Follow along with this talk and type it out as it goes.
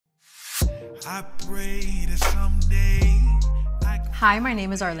I pray that someday Hi, my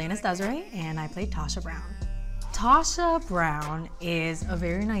name is Arlenis Desiree, and I play Tasha Brown. Tasha Brown is a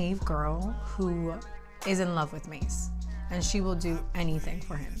very naive girl who is in love with Mace, and she will do anything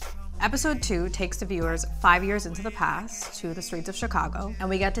for him. Episode 2 takes the viewers 5 years into the past to the streets of Chicago, and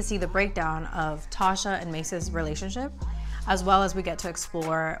we get to see the breakdown of Tasha and Mace's relationship, as well as we get to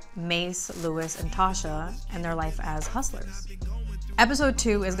explore Mace, Lewis, and Tasha and their life as hustlers. Episode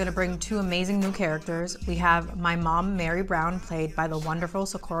 2 is going to bring 2 amazing new characters. We have my mom, Mary Brown, played by the wonderful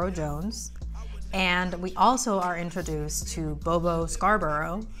Socorro Jones, and we also are introduced to Bobo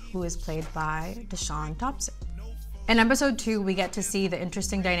Scarborough, who is played by Deshaun Thompson. In episode 2, we get to see the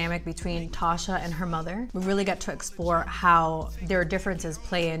interesting dynamic between Tasha and her mother. We really get to explore how their differences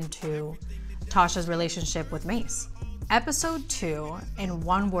play into Tasha's relationship with Mace. Episode 2, in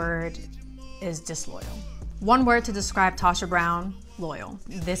one word, is disloyal. One word to describe Tasha Brown: loyal.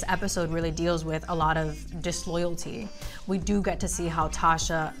 This episode really deals with a lot of disloyalty. We do get to see how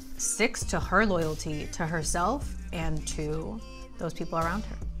Tasha sticks to her loyalty to herself and to those people around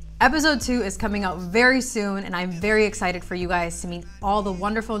her. Episode 2 is coming out very soon, and I'm very excited for you guys to meet all the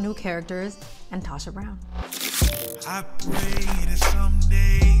wonderful new characters and Tasha Brown. I pray that